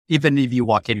even if you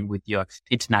walk in with your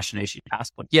international issued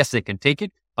passport, yes, they can take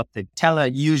it, but the teller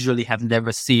usually have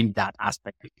never seen that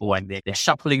aspect before, and they're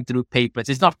shuffling through papers.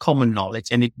 It's not common knowledge,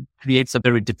 and it creates a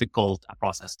very difficult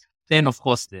process. Then, of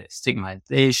course, the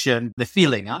stigmatization, the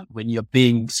feeling when you're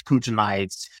being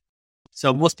scrutinized.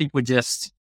 So most people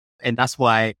and that's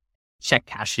why check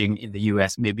cashing in the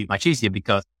US may be much easier,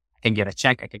 because I can get a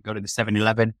check, I can go to the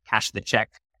 7-Eleven, cash the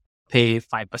check, pay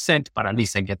 5%, but at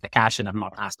least I get the cash and I'm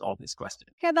not asked all these questions.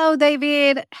 Hello,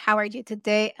 David. How are you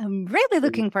today? I'm really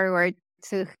looking forward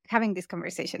to having this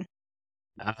conversation.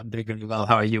 I'm doing really well.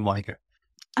 How are you, Monica?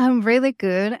 I'm really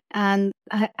good. And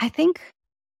I think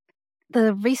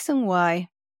the reason why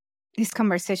this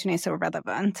conversation is so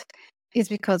relevant is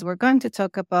because we're going to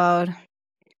talk about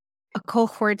a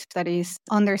cohort that is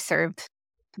underserved,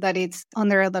 that is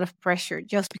under a lot of pressure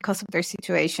just because of their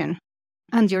situation.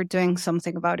 And you're doing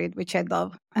something about it, which I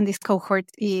love. And this cohort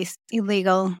is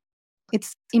illegal.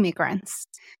 It's immigrants,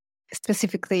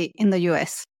 specifically in the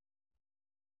US.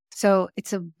 So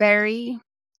it's a very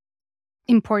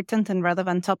important and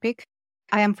relevant topic.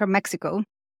 I am from Mexico.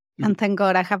 And thank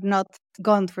God I have not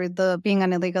gone through being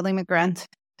an illegal immigrant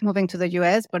moving to the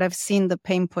US, but I've seen the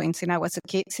pain points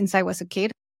since I was a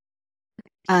kid.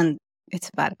 And it's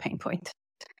a bad pain point.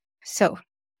 So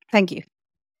thank you.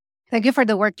 Thank you for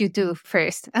the work you do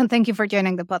first. And thank you for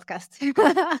joining the podcast.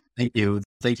 Thank you.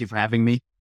 Thank you for having me.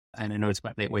 And I know it's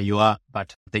quite late where you are,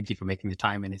 but thank you for making the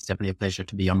time. And it's definitely a pleasure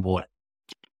to be on board.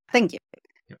 Thank you.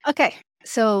 Okay.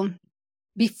 So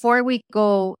before we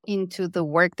go into the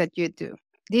work that you do,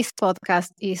 this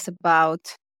podcast is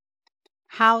about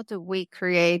how do we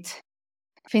create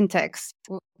fintechs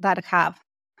that have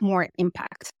more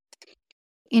impact.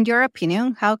 In your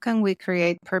opinion, how can we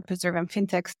create purpose-driven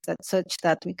fintechs such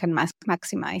that we can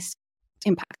maximize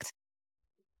impact?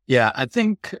 Yeah, I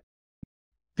think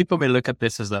people may look at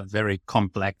this as a very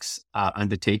complex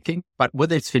undertaking, but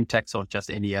whether it's fintechs or just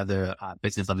any other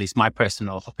business, at least my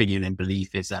personal opinion and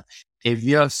belief is that if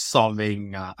you're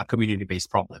solving a community-based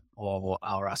problem or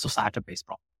a society-based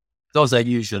problem, those are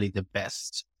usually the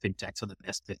best fintechs or the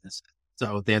best businesses.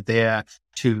 So they're there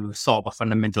to solve a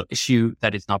fundamental issue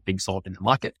that is not being solved in the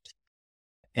market.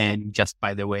 And just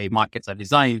by the way markets are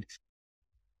designed,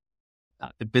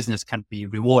 the business can be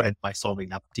rewarded by solving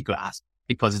that particular aspect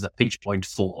because it's a pinch point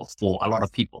for a lot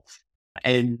of people.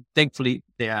 And thankfully,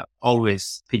 there are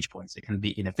always pinch points. They can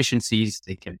be inefficiencies,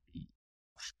 they can be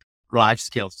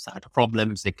large-scale societal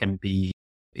problems, they can be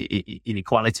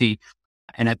inequality.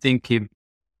 And I think if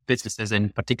businesses,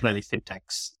 and particularly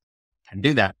fintechs, can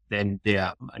do that, then they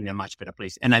are in a much better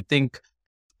place. And I think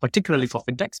particularly for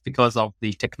fintechs, because of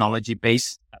the technology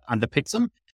base that underpins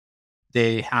them,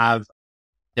 they're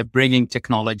bringing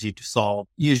technology to solve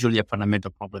usually a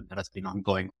fundamental problem that has been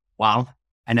ongoing for a while.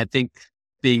 And I think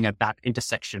being at that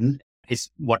intersection is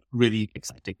what really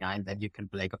exciting. And then you can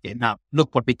be like, okay, now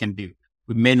look what we can do.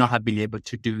 We may not have been able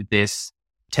to do this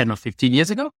 10 or 15 years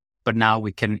ago, but now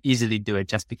we can easily do it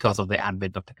just because of the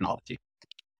advent of technology.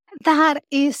 That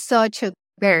is such a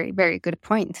very, very good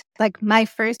point. Like my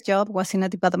first job was in a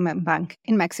development bank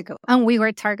in Mexico, and we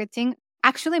were targeting,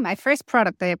 actually my first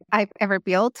product that I've ever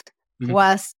built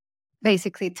was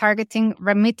basically targeting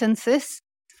remittances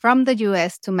from the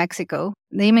US to Mexico,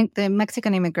 the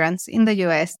Mexican immigrants in the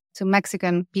US to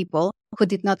Mexican people who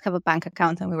did not have a bank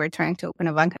account, and we were trying to open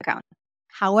a bank account.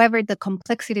 However, the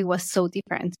complexity was so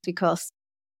different because,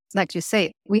 like you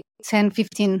say, 10,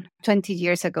 15, 20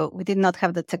 years ago, we did not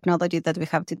have the technology that we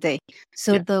have today.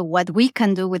 So what we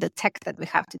can do with the tech that we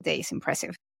have today is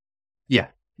impressive. Yeah,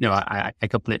 no, I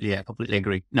completely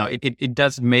agree. No, it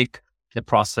does make the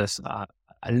process a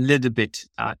little bit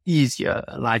easier,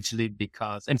 largely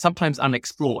because, and sometimes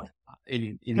unexplored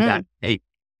in that, hey,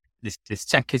 this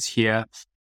tech is here.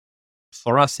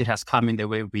 For us, it has come in the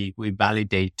way we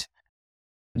validate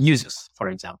users, for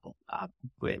example,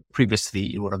 where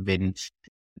previously it would have been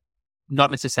not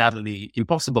necessarily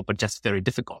impossible, but just very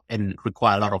difficult and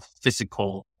require a lot of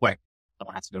physical work.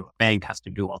 Someone has to go to a bank, has to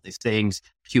do all these things,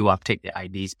 queue up, take their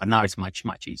IDs, but now it's much,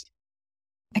 much easier.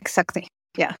 Exactly.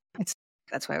 Yeah.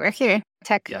 That's why we're here,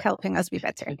 tech helping us be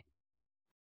better.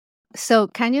 So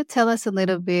can you tell us a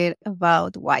little bit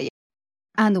about Waya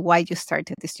and why you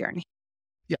started this journey?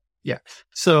 Yeah.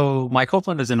 So my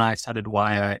co-founders and I started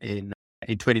Waya in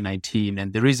 2019.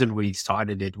 And the reason we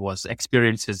started it was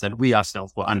experiences that we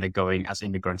ourselves were undergoing as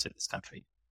immigrants in this country.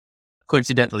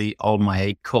 Coincidentally, all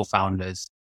my co-founders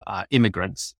are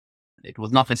immigrants. It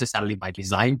was not necessarily by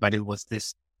design, but it was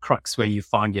this crux where you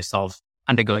found yourself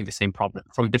undergoing the same problem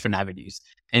from different avenues.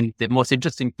 And the most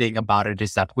interesting thing about it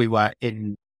is that we were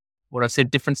in what I said,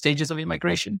 different stages of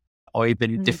immigration. or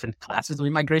even different classes of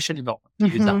immigration, if I want to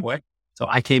use that word. So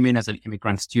I came in as an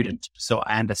immigrant student. So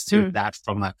I understood that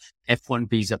from a F1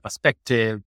 visa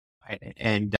perspective, right,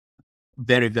 and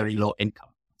very, very low income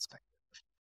perspective.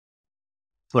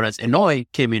 Whereas Inoy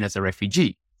came in as a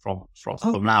refugee from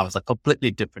now. It's a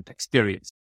completely different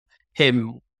experience.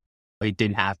 He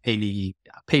didn't have any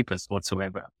papers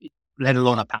whatsoever, let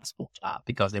alone a passport,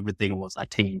 because everything was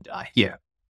attained here.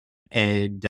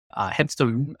 And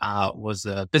Headstone was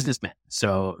a businessman.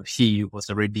 So he was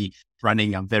already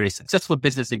running a very successful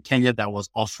business in Kenya that was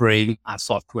offering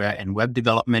software and web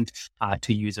development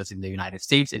to users in the United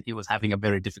States. And he was having a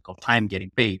very difficult time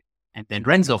getting paid. And then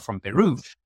Renzo from Peru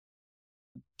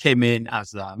came in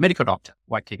as a medical doctor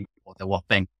working for the World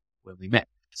Bank where we met.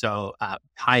 So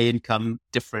high income,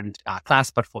 different class.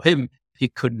 But for him, he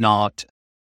could not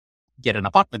get an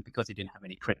apartment because he didn't have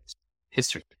any credit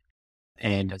history.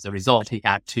 And as a result, he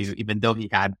had to, even though he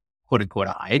had quote unquote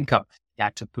a high income, he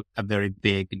had to put a very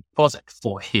big deposit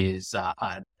for his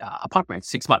apartment,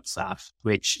 6 months,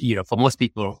 which, for most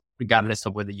people, regardless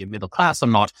of whether you're middle class or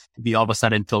not, to be all of a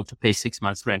sudden told to pay 6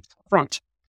 months rent up front.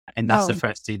 And that's the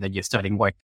first day that you're starting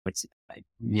work. It's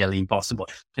nearly impossible.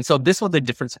 And so this were the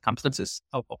different circumstances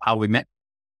of how we met.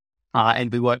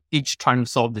 And we were each trying to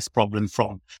solve this problem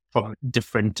from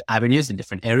different avenues in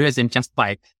different areas. And just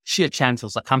by sheer chance or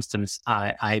circumstance,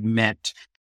 I met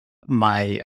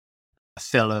my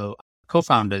fellow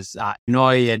co-founders,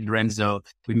 Noy and Renzo.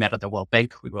 We met at the World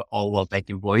Bank. We were all World Bank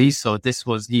employees. So this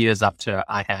was years after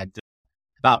I had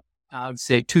I would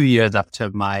say 2 years after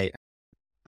my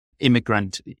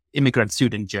immigrant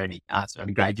student journey. So I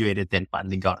graduated, then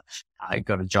finally got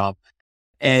a job.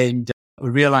 And we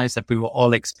realized that we were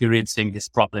all experiencing this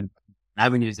problem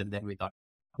avenues. And then we thought,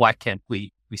 why can't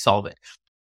we solve it?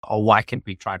 Or why can't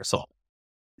we try to solve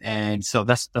it? And so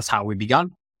that's how we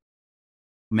began.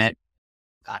 Met,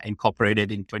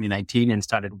 incorporated in 2019 and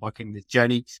started working this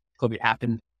journey. COVID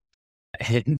happened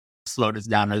and slowed us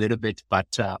down a little bit, but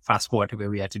fast forward to where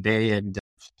we are today and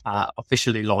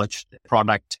officially launched the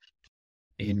product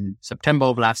in September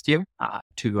of last year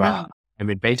to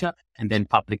private beta, and then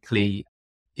publicly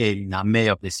in May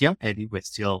of this year, and we're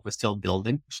still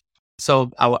building.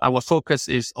 So our focus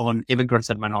is on immigrants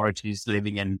and minorities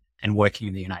living and working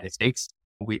in the United States.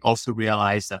 We also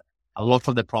realize that a lot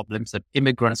of the problems that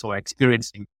immigrants are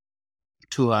experiencing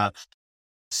to a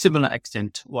similar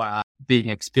extent were being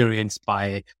experienced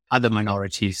by other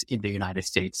minorities in the United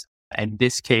States. And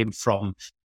this came from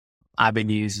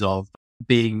avenues of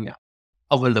being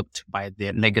overlooked by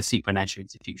their legacy financial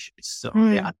institutions. So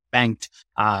they are banked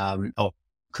or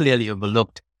clearly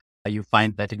overlooked. You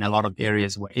find that in a lot of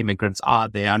areas where immigrants are,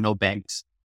 there are no banks,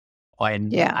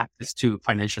 and access to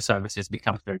financial services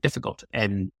becomes very difficult.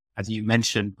 And as you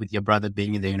mentioned, with your brother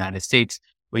being in the United States,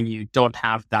 when you don't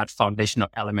have that foundational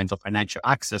element of financial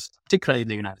access, particularly in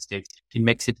the United States, it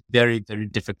makes it very, very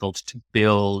difficult to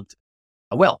build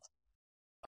a wealth.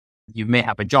 You may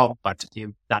have a job, but if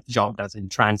that job doesn't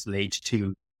translate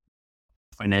to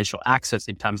financial access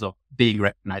in terms of being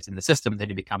recognized in the system,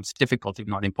 then it becomes difficult, if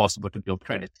not impossible, to build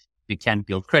credit. If you can't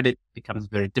build credit, it becomes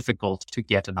very difficult to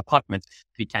get an apartment.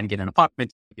 If you can't get an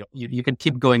apartment, you can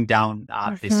keep going down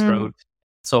this road.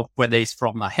 So whether it's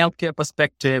from a healthcare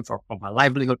perspective or from a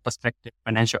livelihood perspective,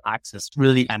 financial access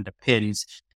really underpins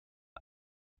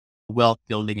wealth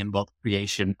building and wealth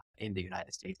creation in the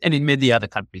United States and in many other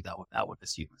countries, I would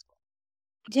assume as well.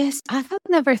 Yes, I have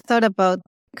never thought about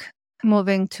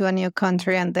moving to a new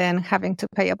country and then having to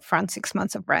pay upfront 6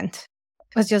 months of rent.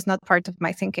 It was just not part of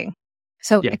my thinking.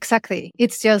 So exactly,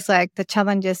 it's just like the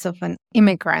challenges of an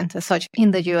immigrant as such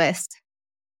in the US.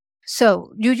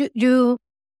 So you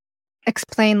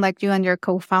explain, like, you and your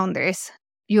co-founders,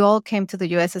 you all came to the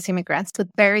US as immigrants, but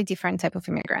very different type of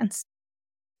immigrants.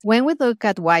 When we look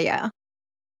at Waya,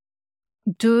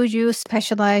 do you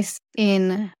specialize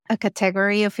in a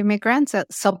category of immigrants, a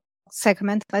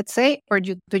sub-segment, let's say, or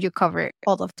do you cover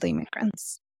all of the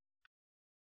immigrants?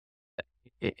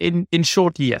 In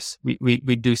short, yes, we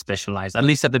do specialize, at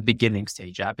least at the beginning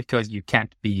stage, because you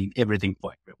can't be everything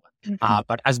for everyone.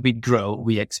 But as we grow,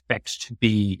 we expect to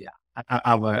be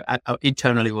our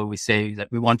internally what we say is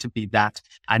that we want to be that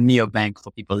a neobank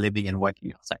for people living and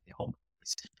working outside their home,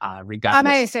 regardless.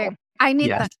 Amazing. I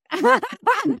need that.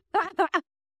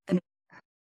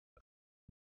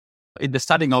 In the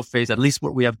starting off phase, at least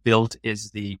what we have built is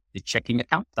the checking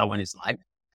account. That one is live.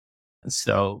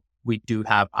 So we do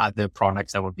have other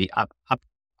products that will be up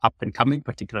and coming,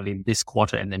 particularly in this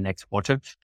quarter and the next quarter,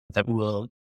 that will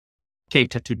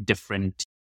cater to different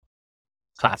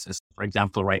classes. For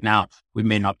example, right now, we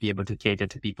may not be able to cater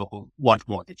to people who want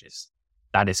mortgages.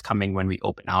 That is coming when we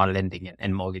open our lending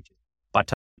and mortgages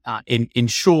But in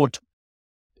short,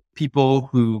 people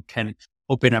who can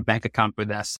open a bank account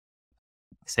with us,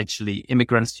 essentially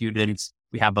immigrant students.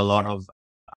 We have a lot of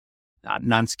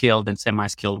non-skilled and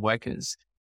semi-skilled workers,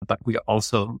 but we are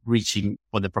also reaching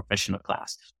for the professional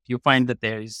class. You find that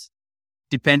there is,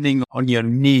 depending on your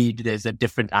need, there's a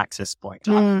different access point.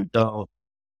 So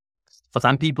for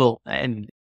some people, and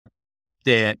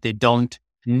they don't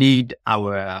need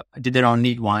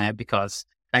Waya because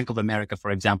Bank of America,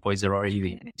 for example, is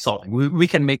already solving. We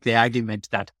can make the argument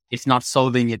that it's not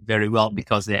solving it very well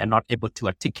because they are not able to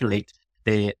articulate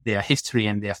their history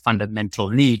and their fundamental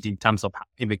need in terms of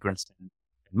immigrants and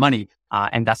money.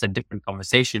 And that's a different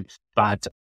conversation. But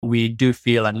we do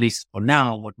feel, at least for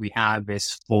now, what we have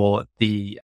is for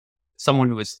someone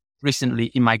who was recently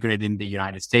immigrated in the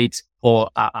United States, or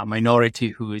a minority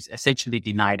who is essentially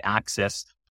denied access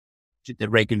to the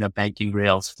regular banking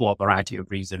rails for a variety of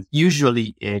reasons.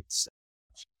 Usually it's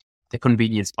the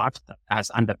convenience part that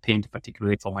has underpinned,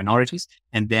 particularly for minorities.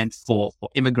 And then for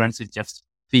immigrants, it's just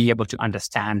being able to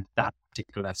understand that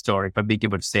particular story, but being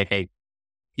able to say, hey,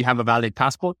 you have a valid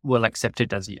passport, we'll accept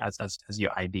it as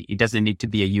your ID. It doesn't need to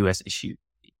be a US issue.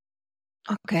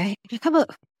 Okay. I have a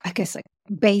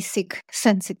basic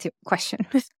sensitive question.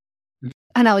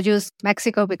 And I'll use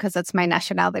Mexico because that's my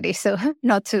nationality. So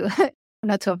not to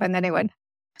offend anyone.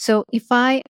 So if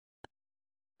I'm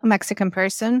a Mexican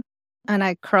person and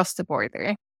I cross the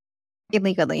border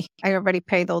illegally, I already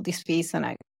paid all these fees and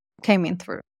I came in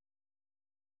through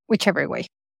whichever way.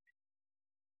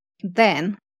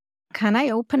 Then can I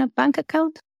open a bank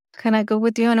account? Can I go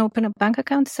with you and open a bank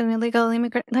account as an illegal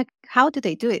immigrant? Like, how do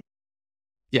they do it?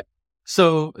 Yeah.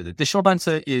 So the short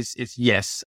answer is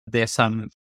yes. There's some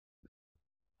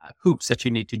hoops that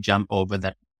you need to jump over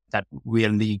that we are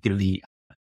legally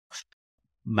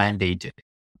mandated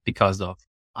because of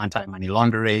anti-money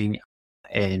laundering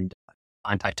and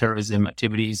anti-terrorism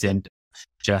activities, and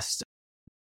just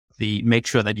make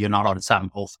sure that you're not on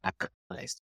some OFAC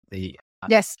list.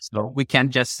 Yes. So we can't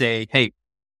just say, hey,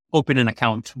 open an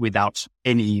account without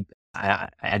any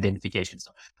identification.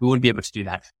 So we won't be able to do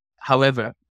that.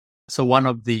 However, so one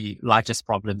of the largest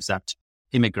problems that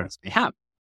immigrants may have,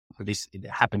 at least it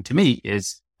happened to me,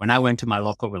 is when I went to my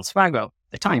local Wells Fargo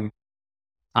at the time,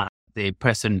 the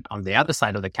person on the other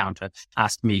side of the counter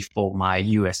asked me for my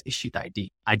US issued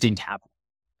ID. I didn't have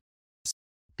it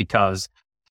because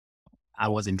I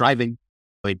wasn't driving.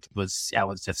 I was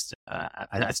just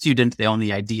a student. The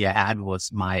only ID I had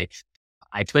was my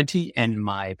I-20 and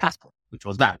my passport, which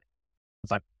was valid.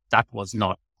 But that was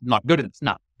not good enough.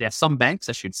 Now, there are some banks,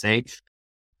 I should say,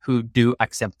 who do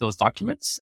accept those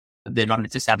documents. They're not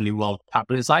necessarily well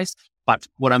publicized. But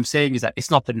what I'm saying is that it's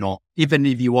not the norm. Even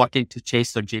if you walk into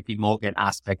Chase or JP Morgan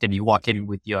aspect and you walk in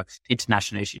with your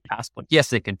international issued passport, yes,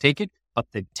 they can take it, but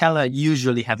the teller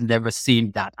usually have never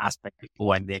seen that aspect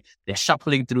before, and they're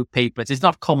shuffling through papers. It's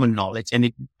not common knowledge, and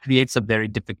it creates a very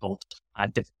difficult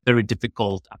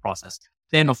process.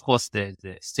 Then, of course, the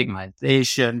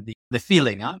stigmatization, the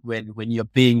feeling when you're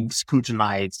being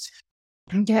scrutinized.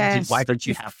 Yes. Why don't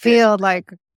you have feel this?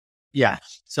 like? Yeah.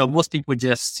 So most people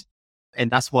just, and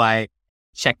that's why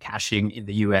check cashing in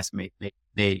the US may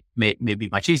be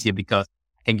much easier, because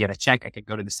I can get a check. I can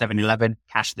go to the 7-Eleven,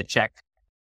 cash the check,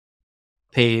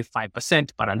 pay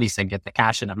 5%, but at least I get the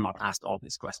cash and I'm not asked all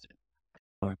these questions.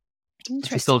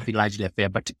 It's still be largely fair.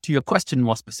 But to your question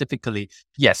more specifically,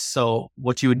 yes. So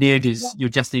what you would need is you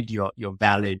just need your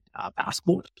valid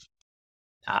passport,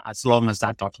 as long as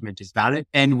that document is valid.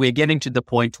 And we're getting to the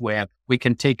point where we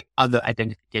can take other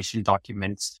identification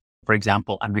documents, for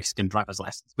example, a Mexican driver's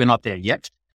license. We're not there yet,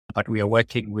 but we are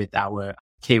working with our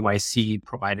KYC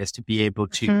providers to be able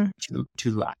to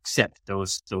accept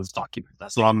those documents,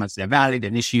 as long as they're valid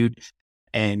and issued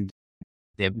and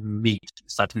they meet a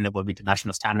certain level of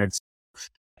international standards.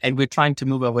 And we're trying to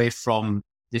move away from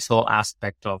this whole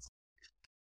aspect of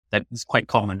that is quite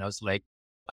common. I was like,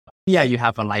 yeah, you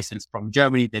have a license from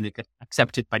Germany, then you can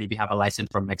accept it. But if you have a license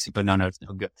from Mexico, no, it's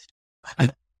no good.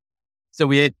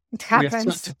 So it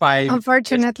happens,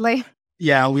 unfortunately. We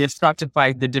have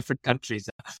stratified the different countries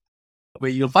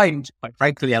where you'll find, quite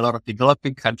frankly, a lot of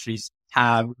developing countries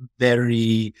have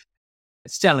very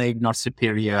stellar, not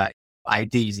superior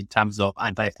IDs in terms of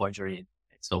anti-forgery and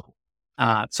so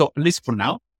forth. So at least for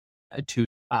now, to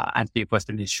answer your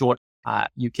question in short,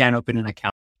 you can open an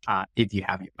account if you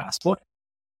have your passport.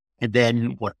 And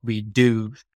then what we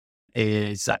do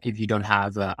is if you don't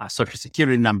have a social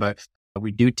security number,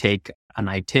 we do take an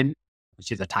I-10,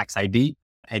 which is a tax ID.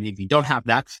 And if you don't have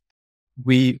that,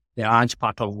 the large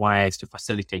part of Waya is to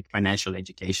facilitate financial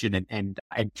education and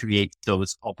create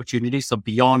those opportunities. So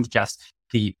beyond just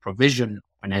the provision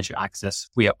financial access.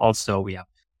 We have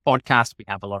podcasts. We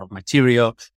have a lot of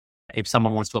material. If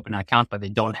someone wants to open an account, but they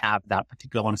don't have that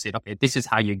particular one, say, okay, this is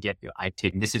how you get your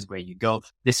ITIN. This is where you go.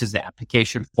 This is the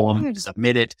application form,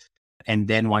 submit it. And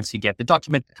then once you get the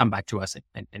document, come back to us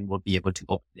and we'll be able to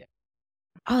open it.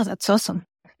 Oh, that's awesome.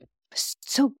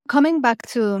 So coming back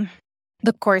to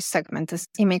the core segment is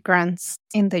immigrants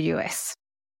in the US.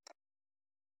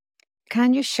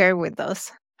 Can you share with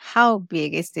us how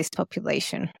big is this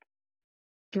population?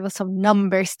 Give us some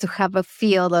numbers to have a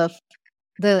feel of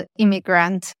the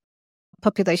immigrant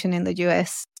population in the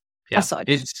US as such.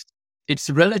 It's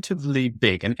relatively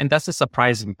big. And that's the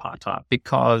surprising part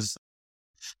because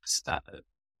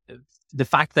the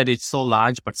fact that it's so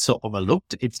large but so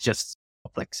overlooked, it's just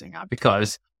perplexing.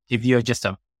 Because if you're just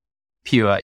a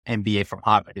pure MBA from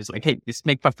Harvard, it's like, hey, this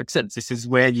makes perfect sense. This is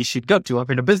where you should go to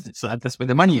open a business. So that's where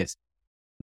the money is.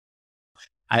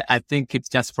 I think it's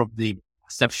just from the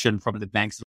perception from the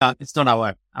banks. It's not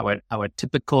our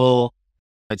typical.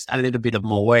 It's a little bit of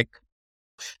more work,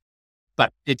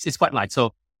 but it's quite light.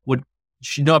 So what you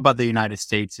should know about the United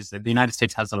States is that the United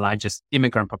States has the largest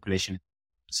immigrant population.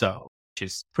 So, which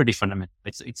is pretty fundamental.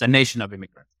 It's a nation of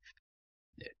immigrants.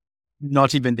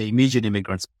 Not even the immediate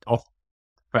immigrants, or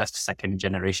first, second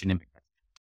generation immigrants.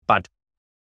 But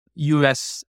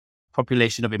US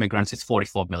population of immigrants is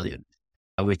 44 million,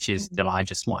 which is the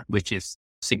largest one, which is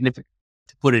significant.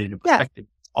 To put it into perspective,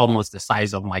 almost the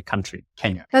size of my country,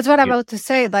 Kenya. That's what I'm about to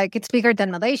say. Like, it's bigger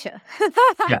than Malaysia.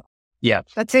 Yeah.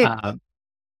 That's it.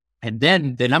 And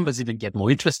then the numbers even get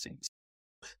more interesting.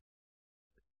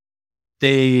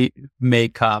 They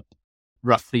make up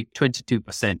roughly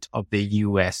 22% of the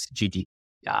US GDP,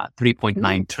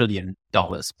 $3.9 trillion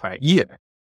per year.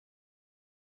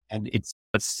 And it's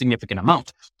a significant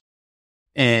amount.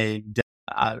 And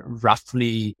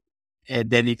roughly,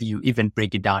 and then if you even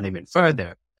break it down even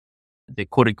further, the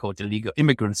quote unquote illegal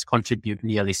immigrants contribute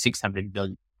nearly $600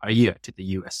 billion a year to the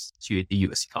US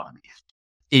economy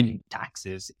in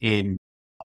taxes, in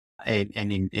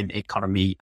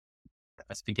economy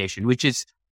diversification, which is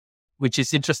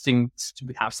interesting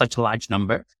to have such a large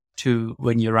number to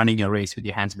when you're running a race with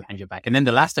your hands behind your back. And then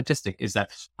the last statistic is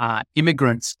that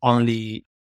immigrants only,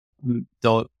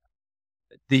 though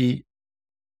the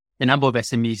number of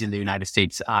SMEs in the United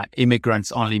States,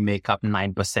 immigrants only make up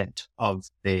 9% of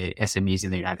the SMEs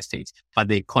in the United States, but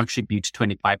they contribute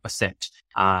 25%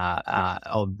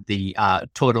 of the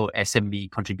total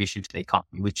SME contribution to the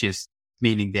economy, which is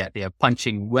meaning that they are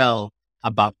punching well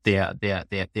above their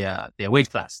weight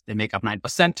class. They make up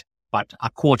 9%, but a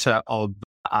quarter of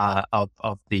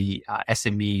the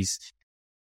SMEs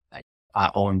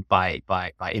are owned by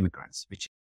immigrants, which is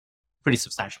pretty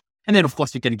substantial. And then, of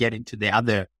course, you can get into the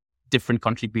other different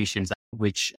contributions,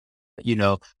 which,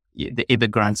 the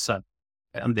immigrants are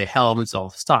on the helms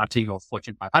of starting of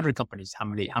Fortune 500 companies. How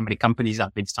many companies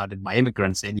have been started by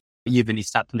immigrants? And even you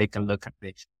start to take a look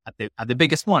at the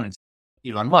biggest ones,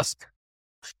 Elon Musk,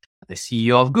 the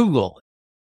CEO of Google.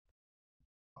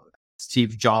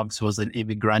 Steve Jobs was an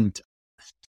immigrant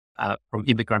from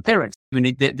immigrant parents. I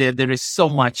mean, there is so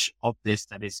much of this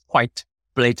that is quite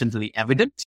blatantly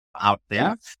evident out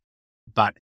there,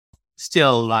 but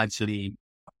still largely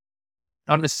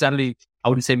not necessarily, I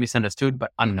wouldn't say misunderstood,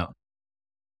 but unknown.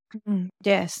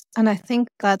 Yes. And I think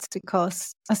that's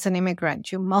because as an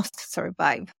immigrant, you must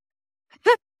survive,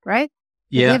 right?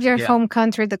 You leave your home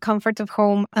country, the comfort of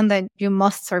home, and then you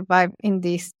must survive in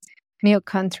this new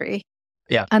country.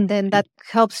 Yeah. And then that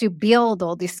helps you build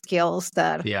all these skills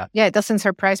that, it doesn't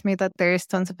surprise me that there's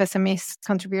tons of SMEs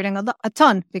contributing a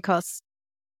ton because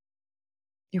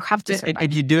you have to survive.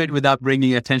 And you do it without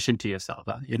bringing attention to yourself.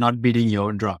 You're not beating your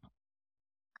own drum.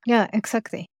 Yeah,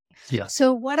 exactly. Yeah.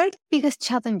 So what are the biggest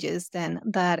challenges then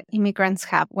that immigrants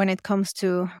have when it comes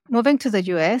to moving to the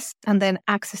US and then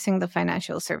accessing the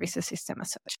financial services system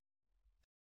as such?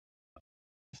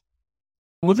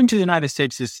 Moving to the United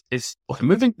States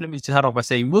let me start off by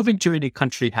saying moving to any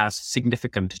country has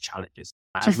significant challenges.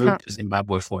 I moved to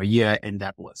Zimbabwe for a year and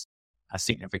that was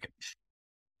significant.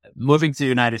 Moving to the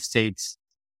United States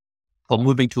or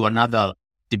moving to another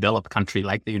developed country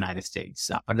like the United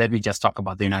States, but let me just talk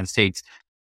about the United States.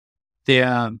 There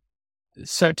are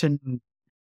certain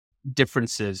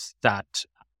differences that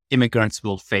immigrants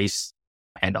will face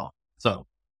head on. So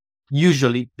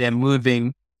usually they're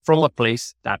moving from a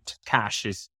place that cash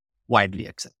is widely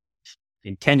accepted.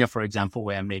 In Kenya, for example,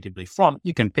 where I'm natively from,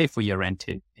 you can pay for your rent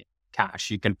in cash.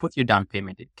 You can put your down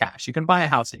payment in cash. You can buy a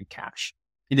house in cash.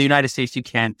 In the United States, you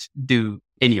can't do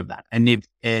any of that. And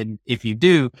if you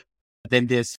do, then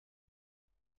there's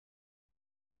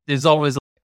always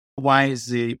why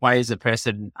is a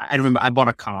person? I remember I bought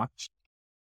a car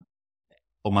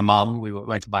or my mom, we were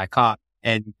going to buy a car,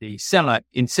 and the seller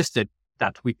insisted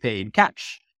that we pay in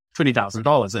cash,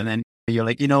 $20,000. And then you're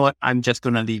like, you know what? I'm just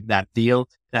going to leave that deal.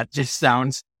 That just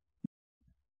sounds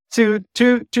too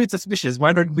suspicious.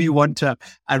 Why don't we want a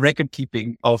record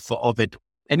keeping of it?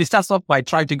 And it starts off by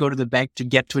trying to go to the bank to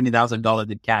get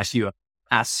 $20,000 in cash. You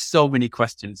ask so many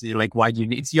questions. You're like, why do you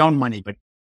need? It's your own money, but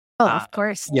of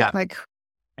course, yeah. Like,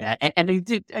 and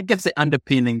I guess the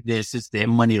underpinning this is the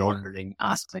money laundering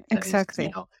aspect, exactly.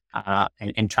 is,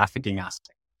 and trafficking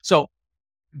aspect. So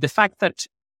the fact that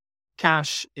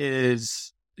cash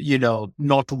is,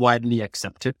 not widely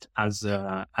accepted as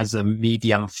a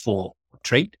medium for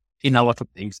trade in a lot of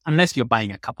things, unless you're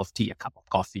buying a cup of tea, a cup of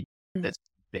coffee, that's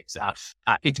things.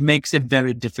 It makes it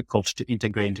very difficult to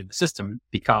integrate into the system,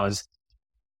 because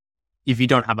if you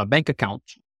don't have a bank account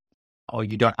or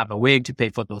you don't have a way to pay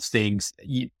for those things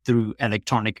through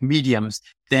electronic mediums,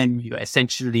 then you're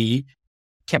essentially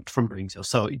kept from doing so.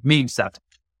 So it means that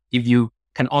if you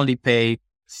can only pay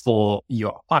for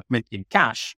your apartment in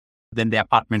cash, then the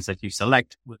apartments that you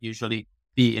select will usually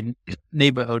be in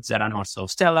neighborhoods that are not so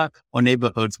stellar, or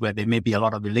neighborhoods where there may be a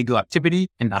lot of illegal activity,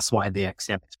 and that's why they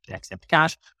accept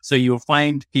cash. So you'll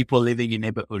find people living in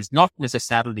neighborhoods not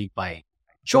necessarily by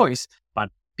choice, but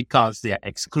because they are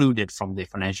excluded from the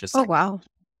financial sector. Oh, wow.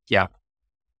 Yeah.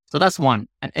 So that's one.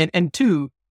 And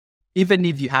two, even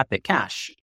if you have the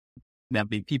cash, there'll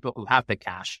be people who have the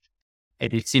cash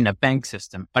and it's in a bank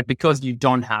system, but because you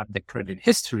don't have the credit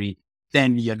history,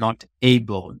 then you're not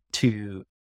able to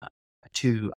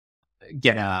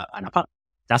get an apartment.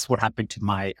 That's what happened to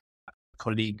my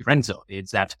colleague Renzo.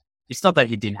 It's not that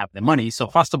he didn't have the money. So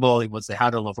first of all, it was the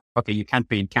hurdle of, okay, you can't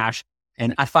pay in cash.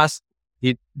 And at first,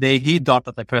 he thought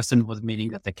that the person was meaning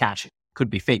that the cash could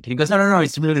be fake. He goes, no,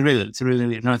 it's really real. It's really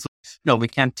real. No, we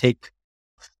can't take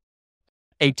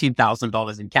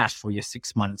 $18,000 in cash for your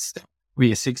 6 months.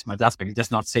 That's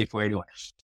just not safe for anyone.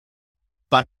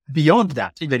 But beyond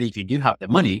that, even if you do have the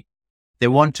money, they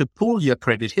want to pull your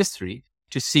credit history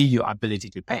to see your ability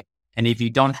to pay. And if you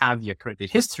don't have your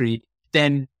credit history,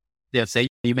 then they'll say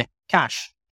you may have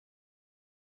cash,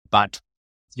 but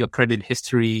your credit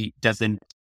history doesn't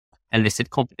elicit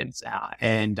confidence.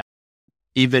 And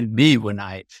even me, when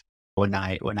I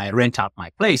rent out my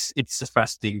place, it's the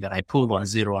first thing that I pull on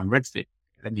Zero and Redfin.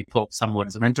 Let me pull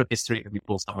someone's rental history. Let me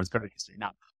pull someone's credit history.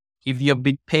 Now, if you've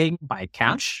been paying by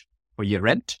cash for your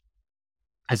rent,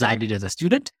 as I did as a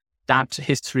student, that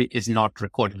history is not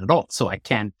recorded at all. So I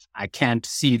can't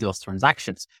see those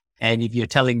transactions. And if you're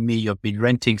telling me you've been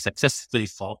renting successfully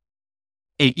for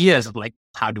 8 years, I'm like,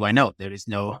 how do I know? There's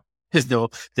no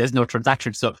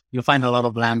transaction. So you'll find a lot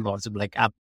of landlords who be like,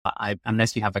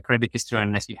 unless you have a credit history,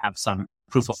 unless you have some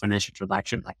proof of financial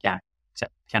transaction, like,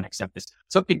 can't accept this.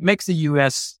 So it makes the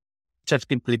US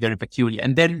technically very peculiar.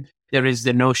 And then there is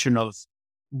the notion of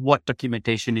what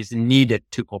documentation is needed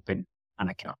to open an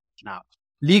account. Now,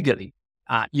 legally,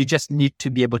 you just need to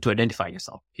be able to identify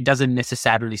yourself. It doesn't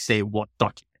necessarily say what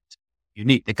document you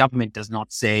need. The government does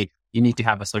not say you need to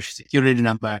have a social security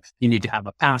number, you need to have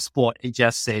a passport. It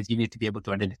just says you need to be able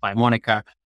to identify Monica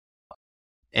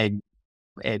and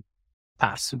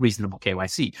pass reasonable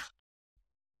KYC.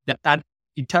 That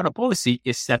internal policy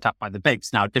is set up by the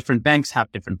banks. Now, different banks have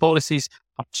different policies,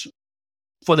 but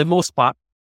for the most part,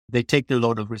 they take the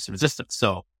load of risk resistance.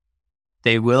 So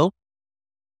they will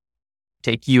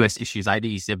take US issues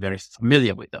IDs. They're very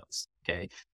familiar with those. Okay.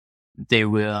 They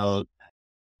will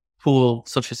pull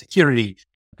Social Security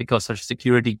because Social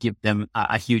Security give them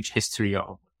a huge history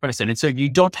of person. And so if you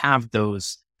don't have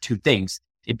those two things,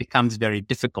 it becomes very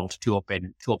difficult to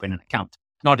open an account.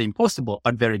 Not impossible,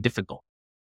 but very difficult.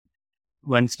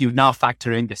 Once you now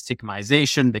factor in the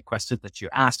stigmatization, the questions that you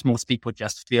asked, most people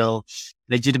just feel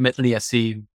legitimately as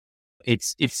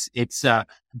if it's a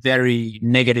very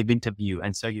negative interview.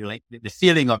 And so you're like, the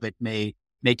feeling of it may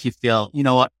make you feel, you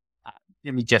know what,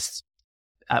 let me just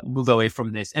move away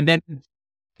from this. And then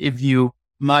if you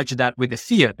merge that with the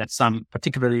fear that some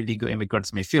particularly illegal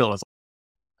immigrants may feel,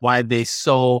 why are they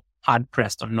so hard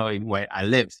pressed on knowing where I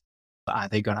live? Are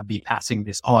they going to be passing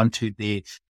this on to the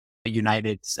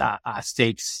United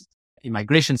States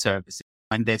Immigration Service?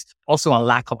 And there's also a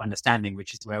lack of understanding,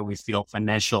 which is where we feel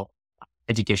financial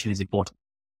education is important.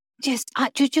 Yes,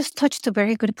 you just touched a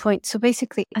very good point. So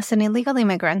basically, as an illegal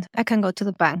immigrant, I can go to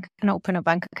the bank and open a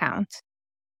bank account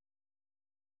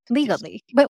legally.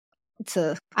 But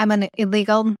I'm an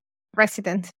illegal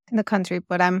resident in the country,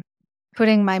 but I'm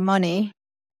putting my money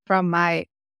from my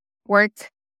work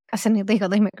as an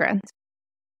illegal immigrant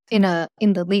in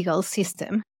the legal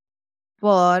system.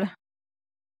 But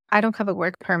I don't have a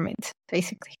work permit,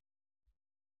 basically.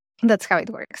 That's how it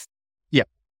works. Yeah.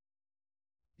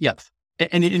 Yeah.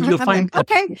 And you'll find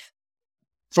that okay.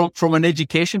 from an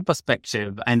education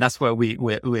perspective, and that's where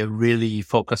we're really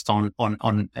focused on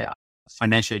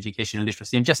financial education and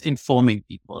literacy and just informing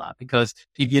people, because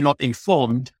if you're not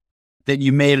informed, then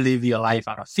you may live your life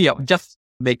out of fear, just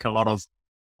make a lot of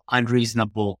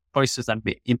unreasonable choices that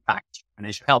may impact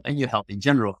financial health and your health in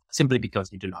general, simply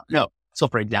because you do not know. So,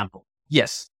 for example,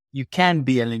 yes, you can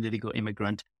be an illegal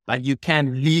immigrant, but you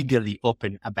can legally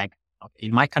open a bank account.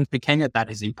 In my country, Kenya, that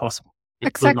is impossible.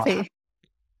 It will not Exactly.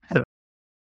 happen.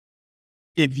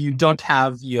 If you don't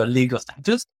have your legal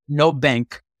status, no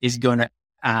bank is going to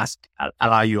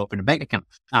allow you to open a bank account.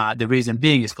 The reason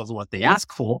being is because what they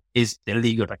ask for is the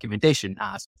legal documentation.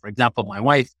 For example, my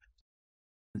wife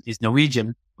is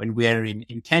Norwegian. When we're in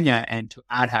Kenya, and to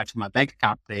add her to my bank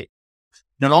account,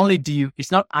 not only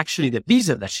it's not actually the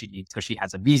visa that she needs because she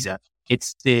has a visa.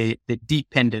 It's the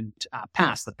dependent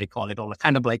pass that they call it, or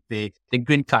kind of like the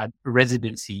green card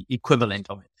residency equivalent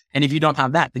of it. And if you don't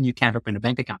have that, then you can't open a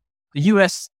bank account. The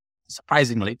US,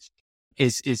 surprisingly,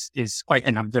 is quite,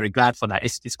 and I'm very glad for that.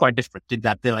 It's quite different in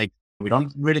that they're like, we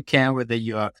don't really care whether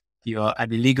you're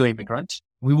an illegal immigrant.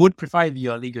 We would prefer if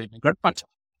you're a legal immigrant, but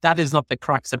that is not the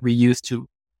crux that we use to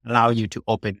allow you to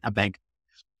open a bank.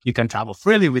 You can travel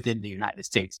freely within the United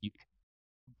States. You can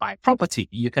buy property.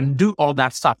 You can do all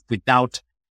that stuff without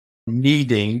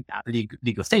needing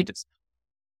legal status.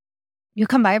 You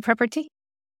can buy a property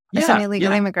as an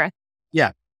illegal immigrant.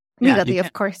 Yeah. Legally,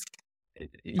 of course.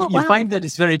 You find that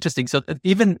it's very interesting. So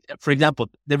even, for example,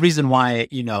 the reason why,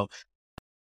 even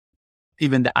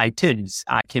the ITINs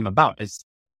came about is,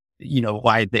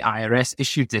 why the IRS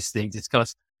issued these things. It's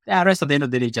because the IRS at the end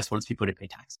of the day just wants people to pay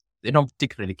tax. They don't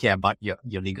particularly care about your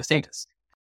legal status.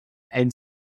 And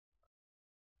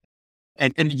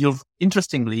you'll,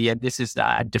 interestingly, and this is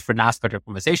a different aspect of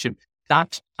conversation,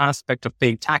 that aspect of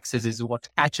paying taxes is what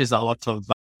catches a lot of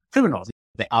criminals,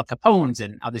 the Al Capones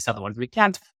and all these other ones. We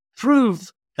can't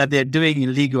prove that they're doing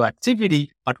illegal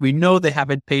activity, but we know they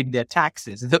haven't paid their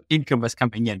taxes. The income was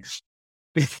coming in.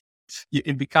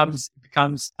 It becomes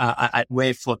a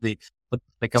way for the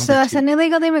government. So as an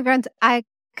illegal immigrant, I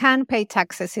can pay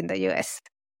taxes in the US.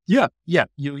 Yeah,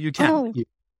 you can. Oh.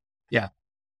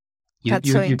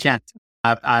 You can't.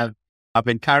 I've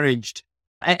encouraged,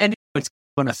 and it's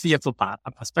on a fearful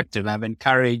perspective. I've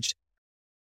encouraged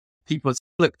people.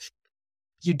 Look,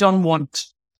 you don't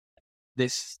want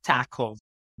this stack of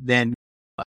then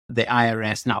the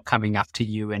IRS now coming after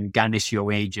you and garnish your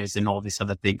wages and all these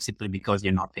other things simply because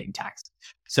you're not paying tax.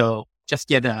 So just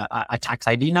get a tax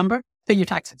ID number, pay your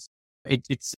taxes.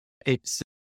 It's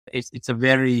a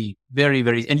very, very,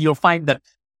 very, and you'll find that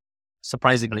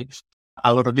surprisingly,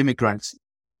 a lot of immigrants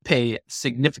pay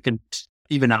significant,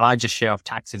 even a larger share of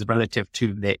taxes relative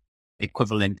to the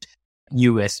equivalent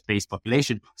US-based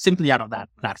population, simply out of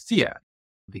that fear,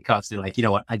 because they're like, you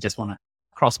know what, I just want to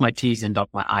cross my T's and dot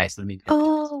my I's.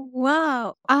 Oh,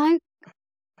 wow. I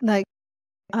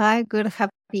could have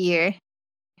fear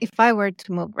if I were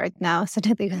to move right now as an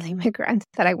illegal immigrant,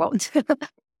 that I won't.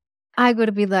 I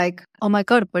would be like, oh my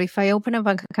God, but if I open a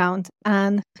bank account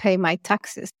and pay my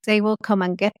taxes, they will come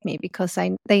and get me because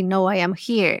they know I am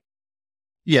here.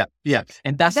 Yeah.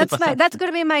 And that's going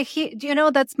to be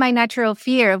that's my natural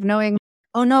fear of knowing,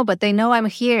 oh no, but they know I'm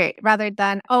here, rather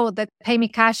than, oh, that pay me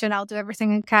cash and I'll do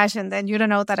everything in cash and then you don't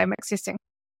know that I'm existing.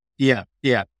 Yeah.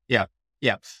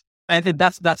 I think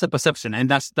that's a perception, and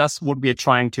that's what we're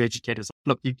trying to educate us.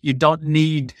 Look, you don't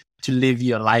need to live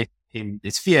your life in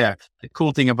this fear. The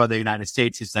cool thing about the United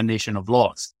States is a nation of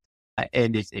laws,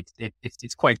 and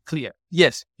it's quite clear.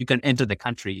 Yes, you can enter the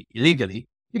country illegally.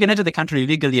 You can enter the country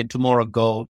illegally and tomorrow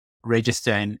go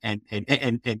register and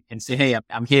say, hey,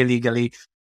 I'm here legally.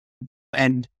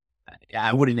 And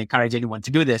I wouldn't encourage anyone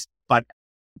to do this, but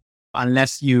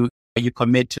unless you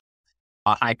commit to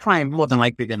a high crime, more than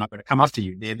likely they're not going to come after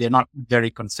you. They're not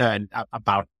very concerned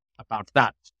about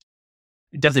that.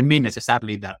 It doesn't mean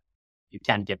necessarily that you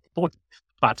can't get deported.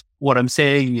 But what I'm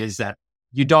saying is that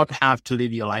you don't have to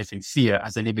live your life in fear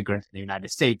as an immigrant in the United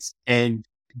States and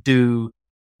do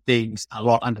things a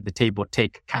lot under the table,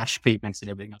 take cash payments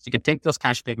and everything else. You can take those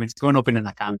cash payments, go and open an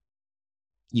account.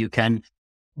 You can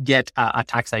get a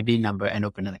tax ID number and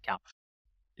open an account.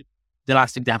 The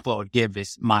last example I would give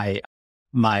is my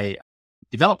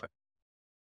developer,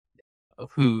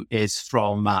 who is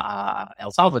from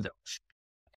El Salvador,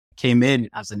 came in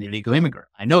as an illegal immigrant.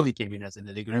 I know he came in as an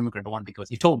illegal immigrant, one, because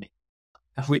he told me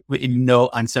in no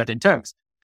uncertain terms.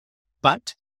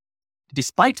 But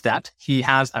despite that, he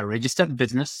has a registered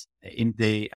business in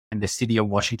the city of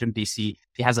Washington, D.C.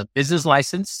 He has a business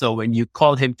license. So when you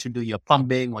call him to do your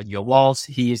plumbing or your walls,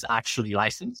 he is actually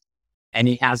licensed. And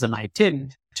he has an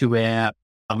ITIN to where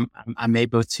I'm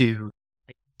able to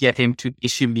get him to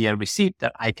issue me a receipt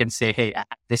that I can say, hey,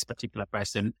 this particular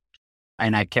person,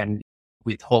 and I can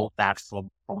withhold that from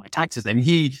my taxes. And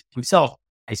he himself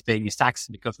is paying his taxes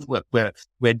because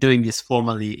we're doing this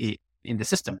formally in the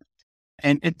system.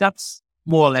 And that's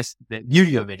more or less the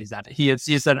beauty of it, is that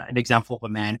he's an example of a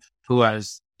man who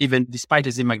has, even despite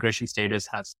his immigration status,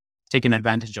 has taken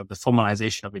advantage of the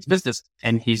formalization of his business,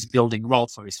 and he's building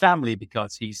wealth for his family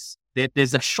because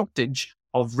there's a shortage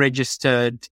of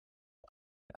registered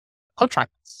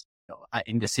contractors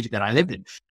in the city that I lived in,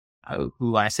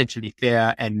 who are essentially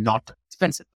fair and not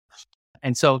expensive.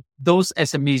 And so those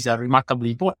SMEs are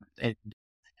remarkably important. And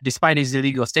despite his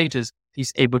illegal status,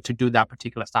 he's able to do that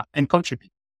particular stuff and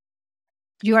contribute.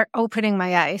 You are opening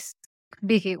my eyes,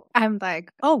 Vicky. I'm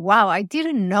like, oh, wow, I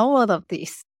didn't know all of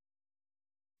this.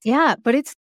 Yeah, but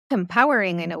it's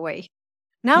empowering in a way.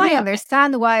 Now I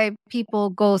understand why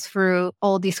people go through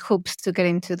all these hoops to get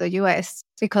into the US,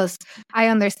 because I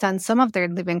understand some of their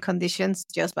living conditions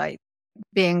just by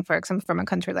being, for example, from a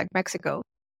country like Mexico,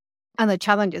 and the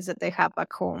challenges that they have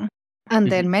back home.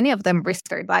 And then many of them risk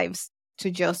their lives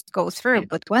to just go through.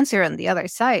 But once you're on the other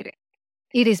side,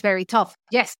 it is very tough.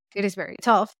 Yes, it is very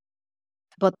tough.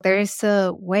 But there is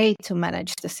a way to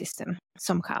manage the system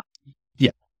somehow.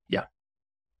 Yeah.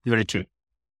 Very true.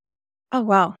 Oh,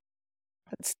 wow.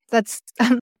 That's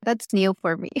new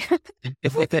for me.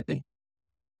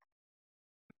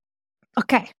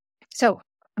 Okay. So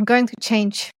I'm going to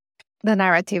change the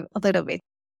narrative a little bit.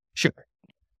 Sure.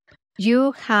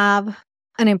 You have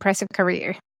an impressive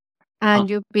career, and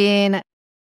you've been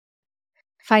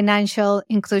financial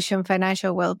inclusion,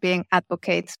 financial well-being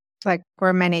advocate like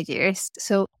for many years.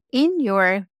 So in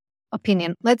your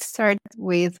opinion, let's start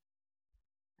with,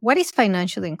 what is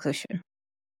financial inclusion?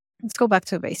 Let's go back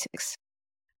to the basics.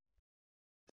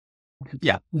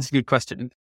 Yeah, that's a good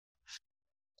question.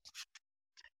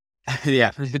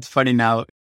 Yeah, it's funny now.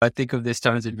 I think of these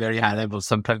terms in very high level.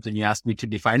 Sometimes when you ask me to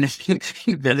define it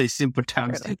in very simple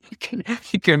terms,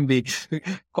 it can be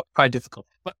quite difficult.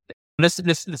 But let's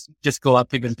just go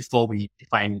up even before we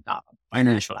define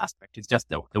financial aspect. It's just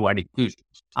the word inclusion.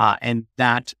 And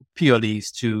that purely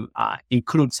is to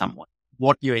include someone.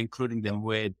 What you're including them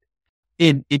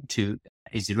into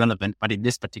is irrelevant, but in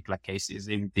this particular case is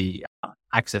in the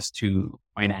access to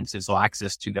finances or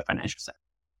access to the financial sector.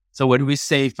 So when we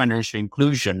say financial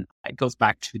inclusion, it goes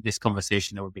back to this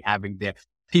conversation that we'll be having there.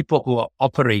 People who are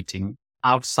operating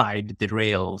outside the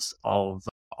rails of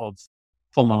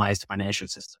formalized financial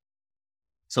system.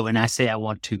 So when I say I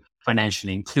want to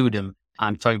financially include them,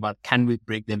 I'm talking about, can we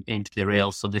bring them into the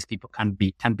rails so these people can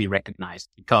be recognized?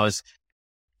 Because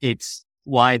it's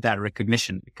why that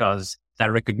recognition? Because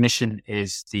that recognition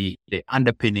is the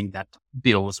underpinning that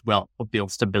builds wealth or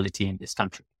builds stability in this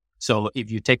country. So if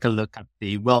you take a look at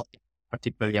the wealth,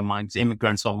 particularly amongst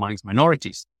immigrants or amongst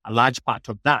minorities, a large part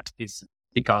of that is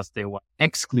because they were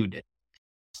excluded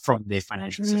from the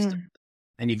financial system.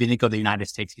 And if you think of the United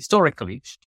States historically,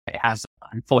 it has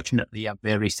unfortunately a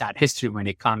very sad history when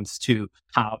it comes to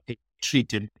how it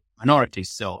treated minorities,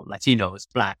 so Latinos,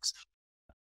 Blacks,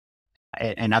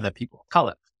 and other people of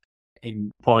color,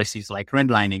 in policies like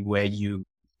redlining, where you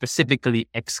specifically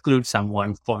exclude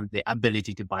someone from the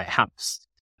ability to buy a house.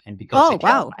 And because they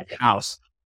can't buy a house,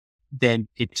 then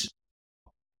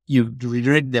you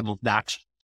rid them of that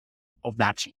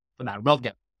wealth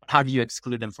gap. How do you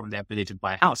exclude them from the ability to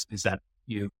buy a house? Is that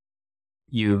you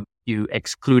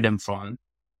exclude them from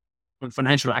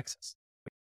financial access.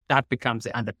 That becomes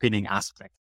the underpinning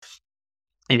aspect.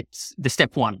 It's the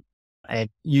step one, and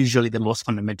usually the most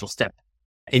fundamental step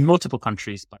in multiple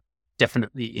countries, but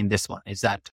definitely in this one, is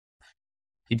that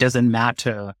it doesn't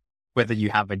matter whether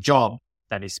you have a job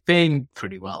that is paying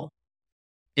pretty well.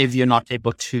 If you're not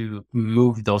able to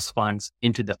move those funds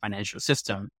into the financial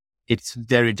system, it's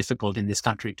very difficult in this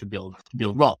country to build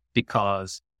wealth.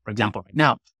 Because, for example, right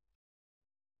now,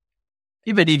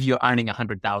 even if you're earning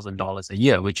 $100,000 a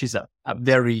year, which is a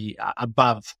very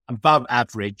above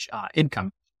average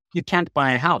income, you can't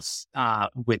buy a house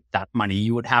with that money.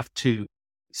 You would have to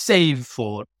save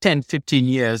for 10, 15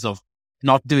 years of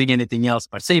not doing anything else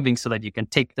but saving, so that you can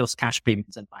take those cash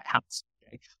payments and buy a house.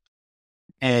 Okay?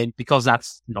 And because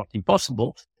that's not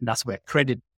impossible, and that's where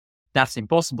credit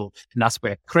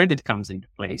comes into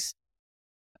place.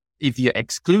 If you're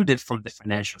excluded from the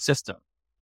financial system,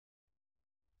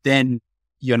 then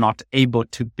you're not able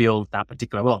to build that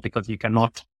particular wealth, because you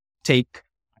cannot take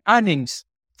earnings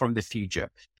from the future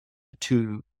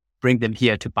to bring them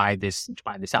here to buy this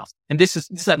house. And this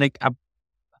is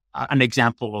an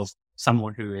example of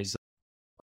someone who is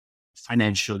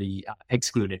financially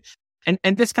excluded.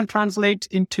 And this can translate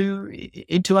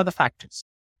into other factors,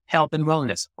 health and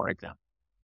wellness, for example.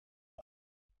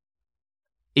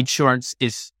 Insurance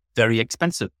is very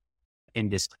expensive in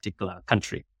this particular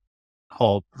country,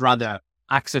 or rather,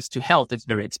 access to health is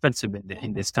very expensive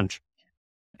in this country.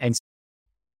 And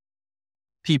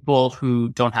people who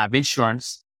don't have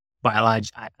insurance, by a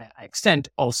large extent,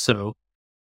 also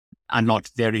are not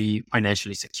very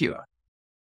financially secure.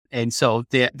 And so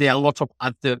there are a lot of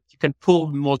other, you can pull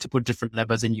multiple different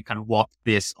levers and you can walk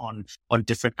this on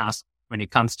different aspects when it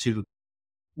comes to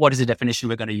what is the definition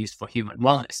we're going to use for human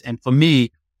wellness. And for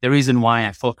me, the reason why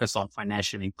I focus on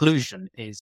financial inclusion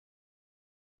is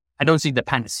I don't see the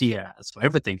panacea as for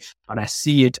everything, but I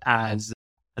see it as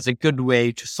a good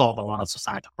way to solve a lot of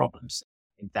societal problems.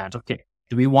 In that, okay,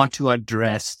 do we want to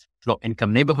address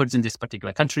low-income neighborhoods in this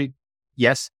particular country?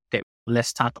 Yes. Okay, let's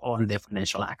start on their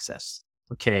financial access.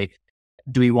 Okay,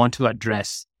 do we want to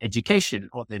address education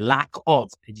or the lack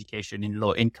of education in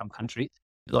low-income countries,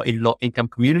 in low-income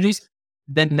communities?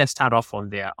 Then let's start off on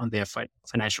their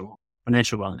financial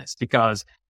wellness, because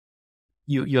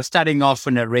you're starting off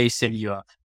in a race and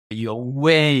you're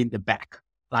way in the back,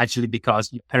 largely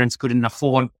because your parents couldn't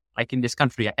afford, like in this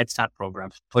country, a Head Start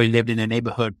program, or you lived in a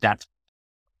neighborhood that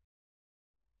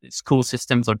school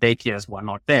systems or daycares were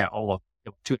not there, or they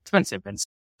were too expensive. And so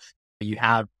you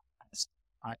have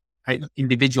an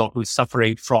individual who's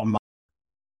suffering from,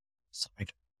 sorry,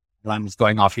 alarm is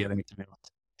going off here. Let me turn it off.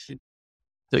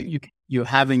 So you're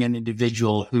having an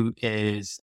individual who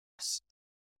is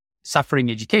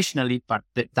suffering educationally, but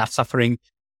that suffering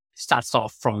starts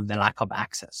off from the lack of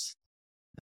access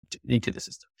into the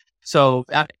system. So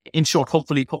in short,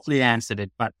 hopefully I answered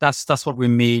it, but that's what we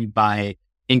mean by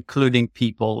including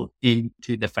people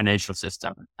into the financial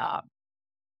system.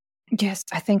 Yes,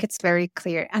 I think it's very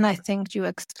clear. And I think you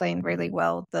explained really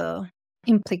well the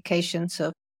implications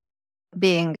of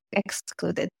being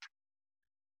excluded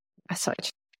as such.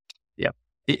 Yeah,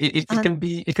 it can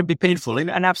be painful,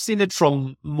 and I've seen it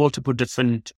from multiple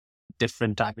different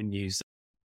avenues.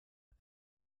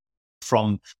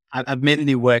 I've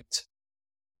mainly worked,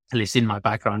 at least in my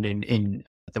background, in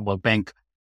the World Bank.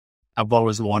 I've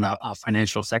always worn a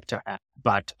financial sector hat,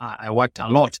 but I worked a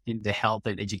lot in the health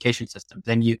and education system.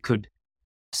 Then you could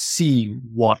see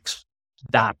what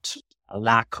that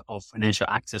lack of financial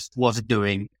access was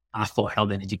doing for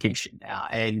health and education,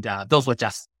 and those were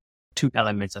just two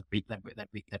elements that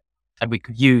we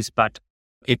could use. But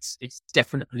it's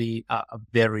definitely a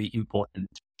very important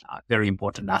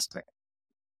aspect.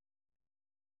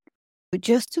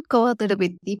 Just to go a little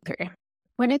bit deeper,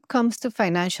 when it comes to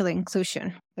financial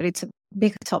inclusion, but it's a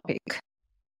big topic,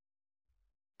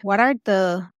 what are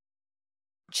the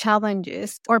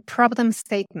challenges or problem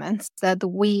statements that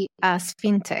we as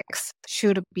fintechs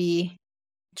should be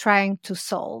trying to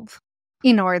solve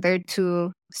in order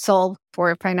to solve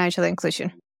for financial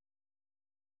inclusion?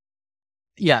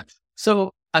 Yeah.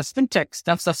 So as fintechs,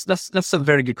 that's a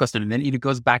very good question. And then it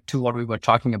goes back to what we were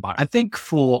talking about. I think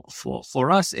for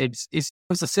us, it's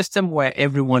a system where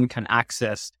everyone can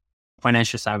access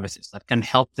financial services that can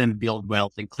help them build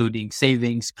wealth, including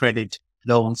savings, credit,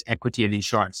 loans, equity, and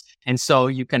insurance. And so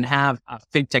you can have a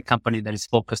fintech company that is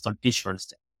focused on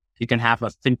insurance. You can have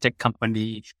a fintech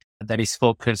company that is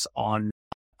focused on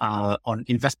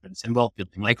investments and wealth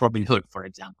building, like Robinhood, for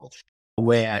example,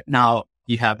 where now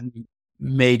you have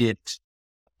made it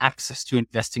access to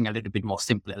investing a little bit more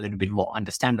simple, a little bit more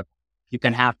understandable. You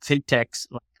can have fintechs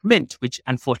like Mint, which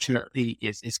unfortunately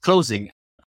is closing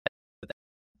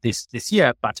this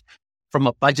year, but from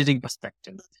a budgeting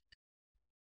perspective,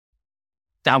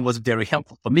 that was very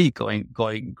helpful for me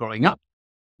growing up.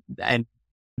 And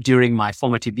during my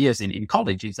formative years in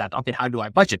college, is that, okay, how do I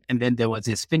budget? And then there was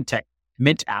this fintech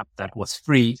Mint app that was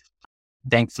free,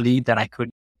 thankfully, that I could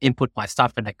input my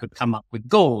stuff and I could come up with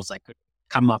goals. I could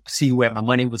come up, see where my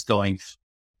money was going.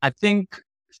 I think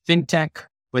fintech,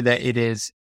 whether it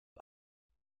is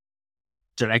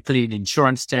directly in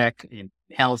insurance tech, in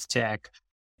health tech,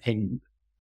 in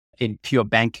pure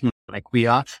banking like we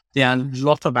are, there are a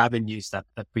lot of avenues that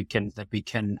we can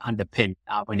underpin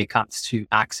when it comes to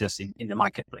access in the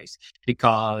marketplace.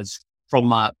 Because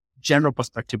from a general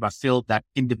perspective, I feel that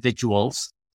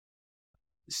individuals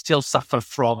still suffer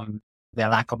from their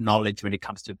lack of knowledge when it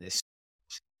comes to this.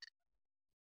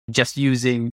 Just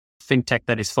using fintech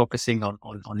that is focusing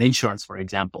on insurance, for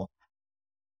example.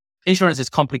 Insurance is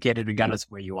complicated regardless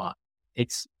of where you are.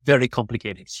 It's very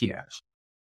complicated here.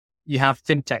 You have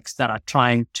fintechs that are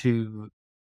trying to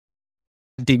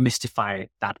demystify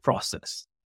that process.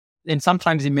 And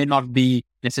sometimes it may not be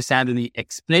necessarily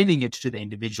explaining it to the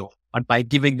individual, but by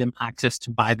giving them access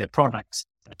to buy their products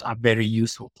that are very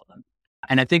useful for them.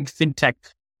 And I think fintech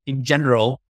in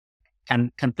general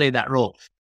can play that role,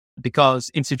 because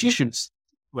institutions,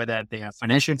 whether they are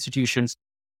financial institutions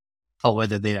or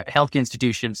whether they are healthcare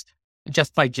institutions,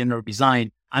 just by general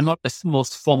design, are not the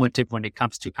most formative when it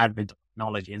comes to advent of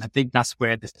technology. And I think that's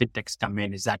where the fintechs come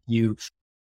in, is that you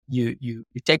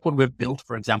take what we've built,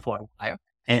 for example, at Waya,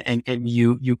 and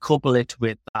you couple it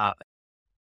with a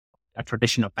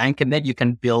traditional bank, and then you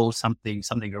can build something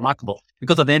remarkable.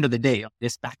 Because at the end of the day, on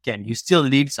this back end, you still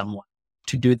need someone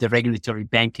to do the regulatory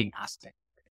banking aspect.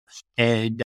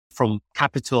 And from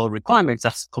capital requirements,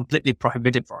 that's completely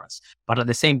prohibited for us. But at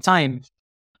the same time,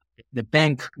 the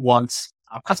bank wants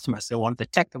our customers. They want the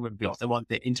tech that we built. They want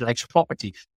the intellectual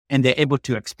property, and they're able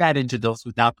to expand into those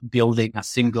without building a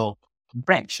single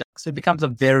branch. So it becomes a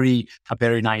very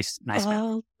nice.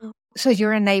 So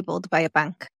you're enabled by a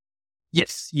bank.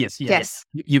 Yes. You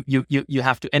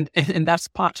have to, and that's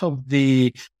part of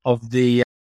the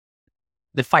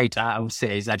fight. I would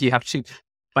say is that you have to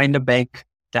find a bank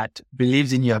that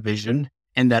believes in your vision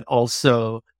and that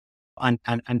also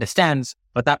understands.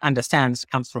 But that understands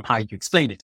comes from how you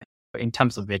explain it. In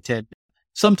terms of it,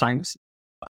 sometimes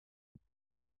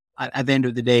at the end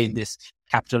of the day, in this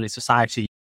capitalist society,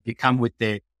 you come with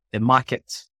the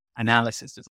market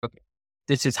analysis. It's like, okay,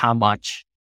 this is how much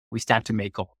we stand to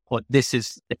make, or this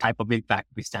is the type of impact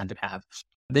we stand to have.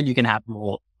 Then you can have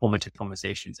more formative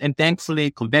conversations. And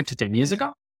thankfully, compared to 10 years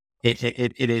ago, it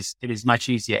is much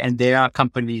easier. And there are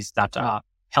companies that are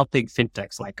helping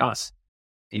fintechs like us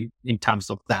in terms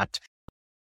of that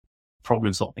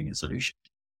problem solving and solution.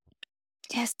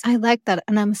 Yes, I like that.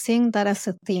 And I'm seeing that as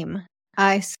a theme.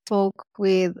 I spoke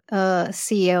with a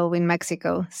CEO in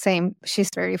Mexico, same, she's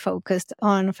very focused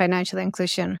on financial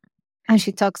inclusion. And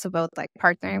she talks about like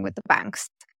partnering with the banks.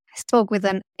 I spoke with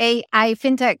an AI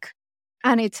fintech,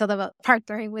 and it's all about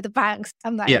partnering with the banks.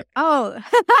 I'm like, oh,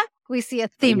 we see a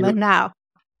theme now.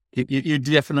 You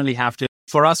definitely have to.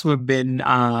 For us, we've been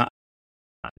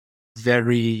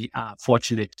very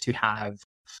fortunate to have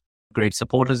great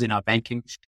supporters in our banking.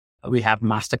 We have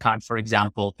MasterCard, for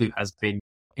example, who has been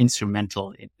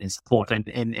instrumental in support.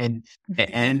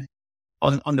 And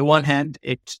on the one hand,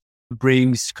 it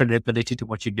brings credibility to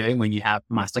what you're doing when you have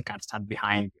MasterCard stand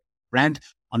behind your brand.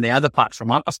 On the other part,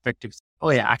 from our perspective, oh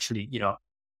yeah, actually,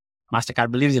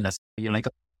 MasterCard believes in us. You're like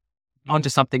onto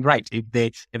something, right? If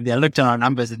they looked at our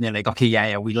numbers and they're like, okay,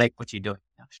 yeah, we like what you're doing.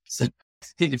 So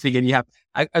you figure you have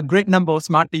a great number of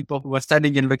smart people who are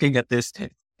standing and looking at this,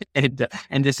 and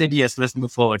they said, yes, let's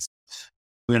move forward.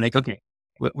 We're like, okay,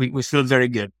 we feel very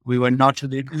good. We were not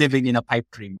living in a pipe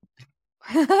dream.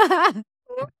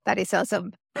 That is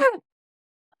awesome.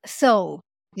 So,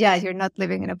 yeah, you're not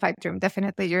living in a pipe dream.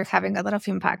 Definitely, you're having a lot of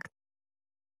impact.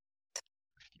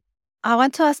 I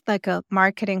want to ask like a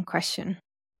marketing question.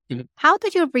 Mm-hmm. How do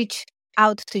you reach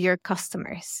out to your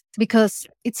customers? Because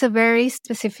it's a very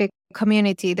specific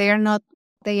community. They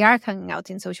are hanging out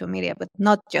in social media, but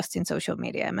not just in social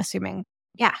media, I'm assuming.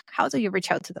 Yeah. How do you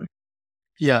reach out to them?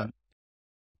 Yeah.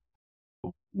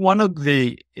 One of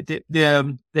the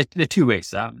two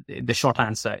ways. The short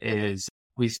answer is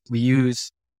we use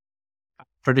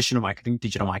traditional marketing,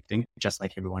 digital marketing, just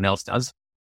like everyone else does.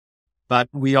 But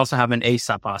we also have an ace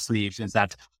up our sleeves, is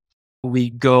that we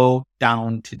go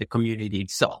down to the community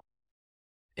itself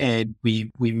and we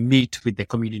meet with the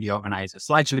community organizers,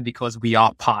 largely because we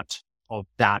are part of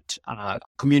that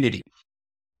community.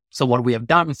 So what we have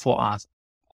done for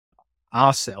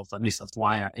ourselves, at least as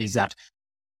Waya, is that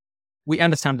we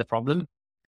understand the problem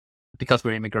because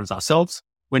we're immigrants ourselves.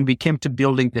 When we came to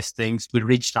building these things, we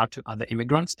reached out to other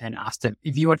immigrants and asked them,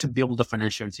 if you were to build a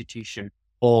financial institution,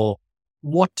 or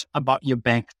what about your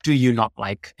bank do you not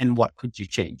like and what could you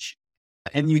change?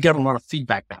 And you get a lot of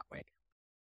feedback that way.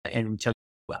 And we tell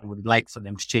you, well, I would like for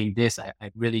them to change this. I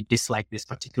really dislike this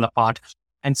particular part.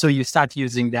 And so you start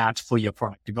using that for your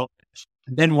product development.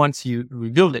 And then once you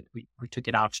rebuild it, we took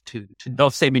it out to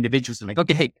those same individuals and like,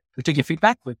 okay, hey, we took your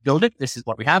feedback, we built it. This is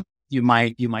what we have. You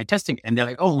mind testing it? And they're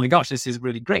like, oh my gosh, this is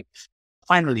really great.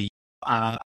 Finally,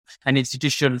 an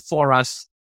institution for us,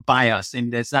 by us.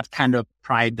 And there's that kind of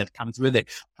pride that comes with it.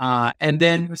 And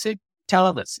then we say, tell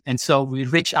others. And so we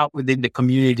reach out within the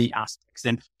community aspects.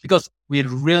 And because we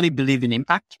really believe in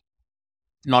impact,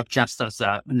 not just as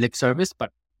a lip service, but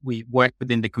we work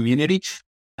within the community.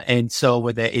 And so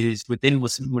whether it is within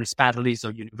municipalities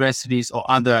or universities or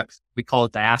other, we call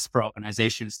it diaspora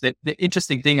organizations, the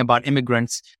interesting thing about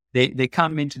immigrants, they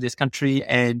come into this country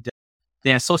and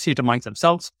they associate amongst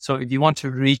themselves. So if you want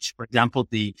to reach, for example,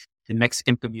 the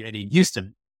Mexican community in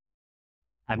Houston,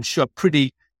 I'm sure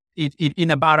pretty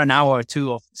in about an hour or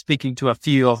two of speaking to a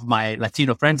few of my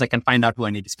Latino friends, I can find out who I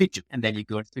need to speak to. And then you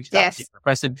go and speak to that particular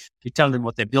person, you tell them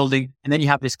what they're building, and then you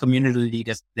have this community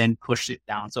leaders then push it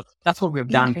down. So that's what we've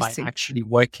done by actually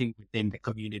working within the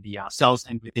community ourselves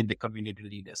and within the community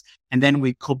leaders. And then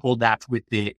we couple that with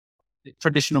the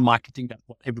traditional marketing, that's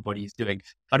what everybody is doing.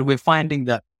 But we're finding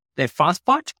that the fast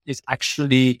part is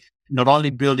actually not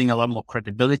only building a lot more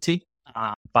credibility,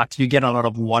 but you get a lot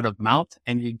of word of mouth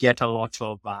and you get a lot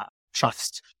of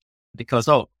trust because,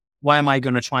 why am I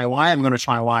going to try Waya? I'm going to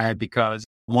try Waya because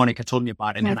Monica told me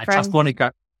about it and I trust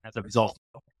Monica. As a result,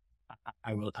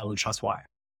 I will trust Waya.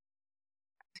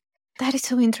 That is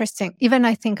so interesting. Even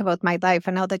I think about my life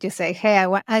and now that you say, hey,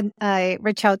 I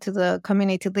reach out to the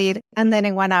community lead and then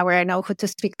in 1 hour, I know who to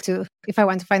speak to if I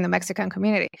want to find the Mexican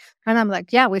community. And I'm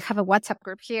like, yeah, we have a WhatsApp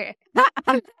group here.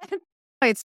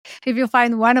 It's if you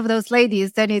find one of those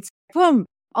ladies, then it's boom,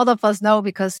 all of us know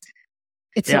because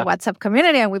it's a WhatsApp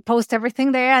community and we post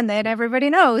everything there and then everybody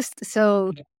knows.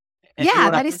 So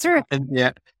that is true.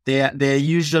 Yeah, they're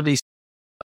usually,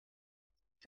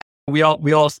 we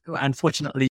all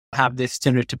unfortunately have this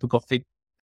stereotypical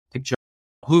picture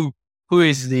who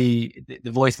is the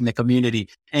voice in the community.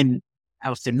 And I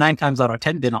would say 9 times out of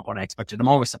 10, they're not what I expected. I'm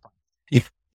always surprised.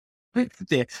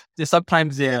 They're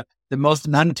sometimes they're the most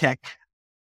non-tech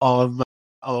of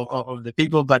the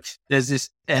people, but there's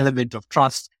this element of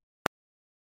trust.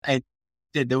 And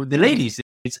the ladies,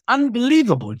 it's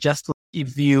unbelievable. Just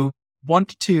if you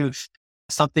want to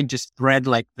something just spread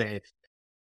like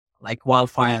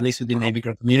wildfire, at least within the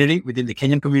immigrant community, within the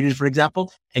Kenyan community, for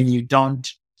example, and you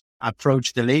don't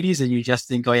approach the ladies and you just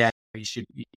think, you should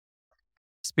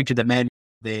speak to the men,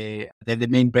 they're the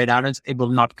main bread earners, it will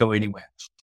not go anywhere.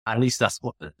 At least that's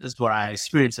what our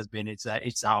experience has been.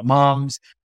 It's our moms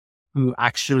who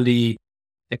actually,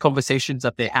 the conversations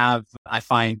that they have, I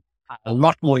find a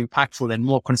lot more impactful and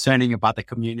more concerning about the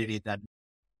community than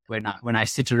when I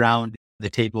sit around the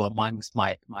table amongst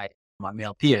my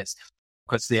male peers,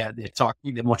 because they're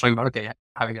more talking about, okay,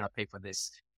 how are we going to pay for this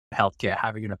healthcare? How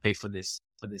are we going to pay for this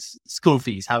school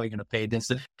fees? How are we going to pay this?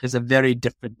 There's a very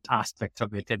different aspect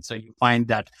of it. And so you find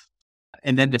that,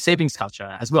 and then the savings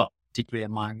culture as well, particularly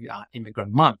among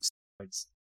immigrant moms.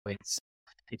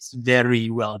 It's very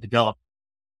well developed.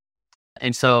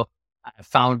 And so I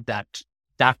found that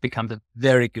becomes a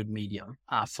very good medium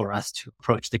for us to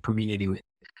approach the community with,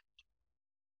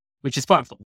 which is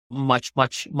powerful. Much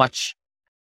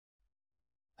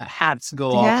hats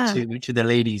go off to the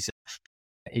ladies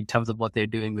in terms of what they're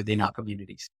doing within our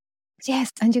communities.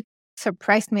 Yes, and you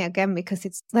surprised me again because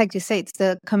it's like you say, it's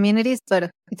the communities, but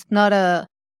it's not a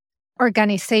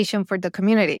organization for the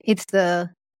community. It's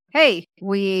hey,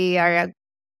 we are a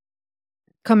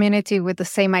community with the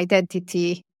same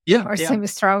identity or same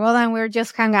struggle, and we're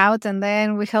just hang out and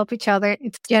then we help each other.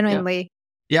 It's genuinely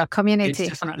community.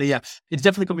 It's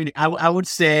definitely community. I would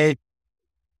say,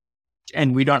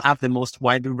 and we don't have the most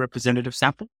widely representative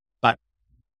sample, but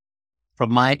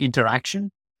from my interaction,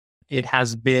 it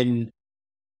has been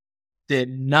the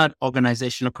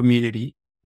non-organizational community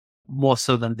more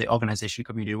so than the organizational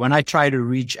community. When I try to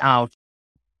reach out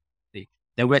the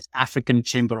West African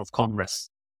Chamber of Commerce,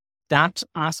 that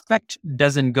aspect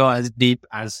doesn't go as deep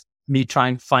as me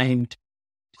trying to find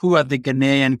who are the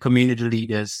Ghanaian community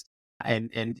leaders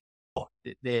and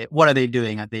what are they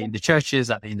doing? Are they in the churches?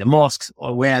 Are they in the mosques?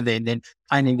 Or where are they? And then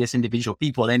finding these individual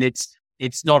people. And it's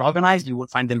not organized. You would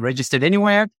find them registered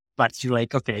anywhere, but you're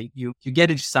like, okay, you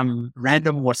get into some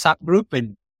random WhatsApp group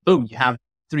and boom, you have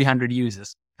 300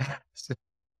 users.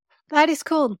 That is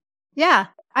cool. Yeah,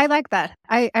 I like that.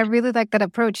 I really like that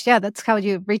approach. Yeah, that's how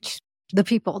you reach the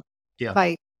people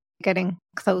by getting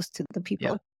close to the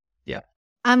people. Yeah.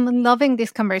 I'm loving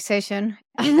this conversation,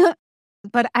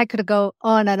 but I could go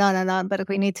on and on and on, but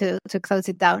we need to close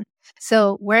it down.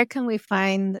 So where can we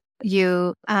find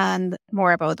you and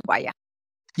more about Waya?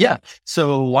 Yeah,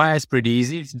 so Waya is pretty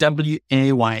easy. It's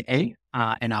WAYA,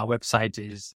 and our website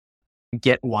is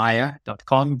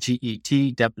getwaya.com,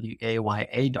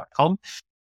 GETWAYA.com.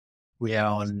 We are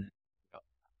on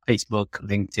Facebook,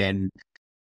 LinkedIn,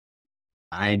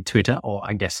 and Twitter, or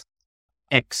I guess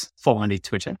X, formerly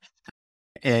Twitter.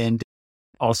 And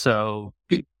also,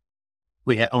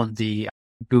 we are on the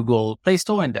Google Play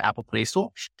Store and the Apple Play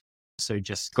Store. So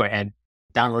just go ahead,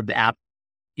 download the app.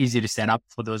 Easy to set up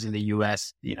for those in the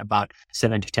US. In about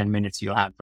 7 to 10 minutes, you'll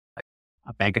have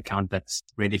a bank account that's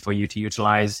ready for you to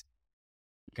utilize.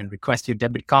 You can request your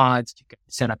debit cards. You can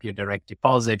set up your direct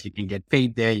deposit. You can get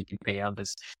paid there. You can pay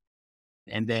others.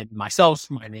 And then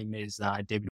myself, my name is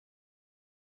David.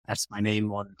 That's my name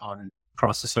on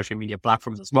across the social media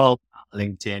platforms as well,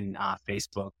 LinkedIn,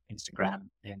 Facebook, Instagram,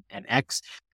 and X.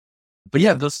 But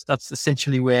yeah, that's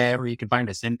essentially where you can find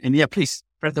us. And yeah, please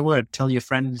spread the word. Tell your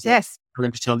friends. Yes. For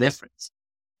them to tell their friends.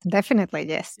 Definitely,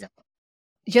 yes. Yeah.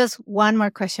 Just one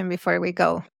more question before we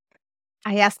go.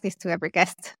 I ask this to every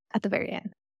guest at the very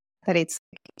end. That it's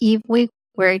if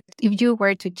you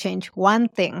were to change one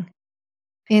thing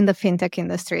in the fintech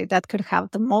industry that could have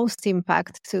the most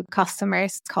impact to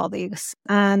customers, colleagues,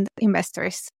 and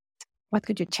investors, what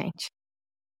could you change?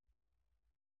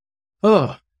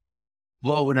 Oh,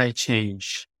 what would I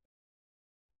change?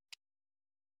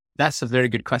 That's a very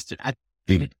good question.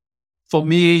 For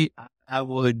me, I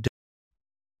would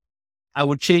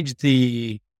change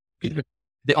the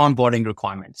onboarding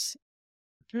requirements.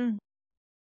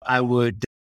 I would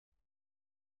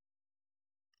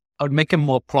make it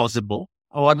more plausible,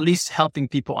 or at least helping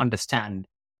people understand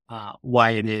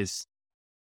why it is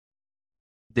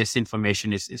this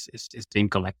information is being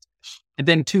collected. And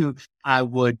then two, I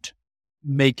would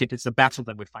make it, it's a battle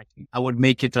that we're fighting. I would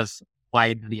make it as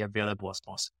widely available as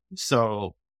possible.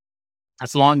 So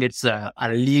as long as it's a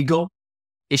legal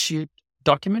issued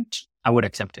document, I would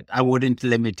accept it. I wouldn't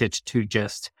limit it to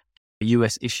just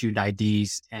US issued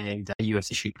IDs and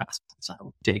US issued passports. I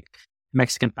would take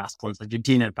Mexican passports,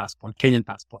 Argentinian passports, Kenyan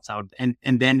passports out. And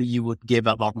then you would give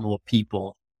a lot more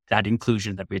people that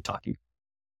inclusion that we're talking.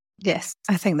 Yes,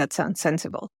 I think that sounds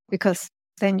sensible because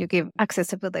then you give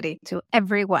accessibility to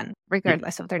everyone,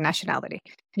 regardless of their nationality.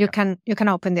 You can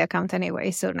open the account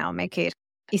anyway, so now make it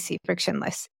easy,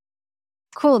 frictionless.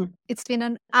 Cool. It's been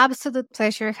an absolute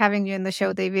pleasure having you in the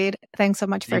show, David. Thanks so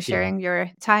much for sharing your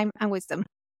time and wisdom.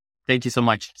 Thank you so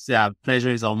much. Pleasure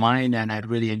is all mine, and I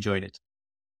really enjoyed it.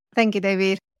 Thank you,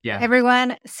 David. Yeah.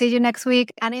 Everyone, see you next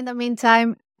week. And in the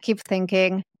meantime, keep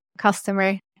thinking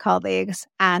customer, colleagues,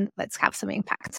 and let's have some impact.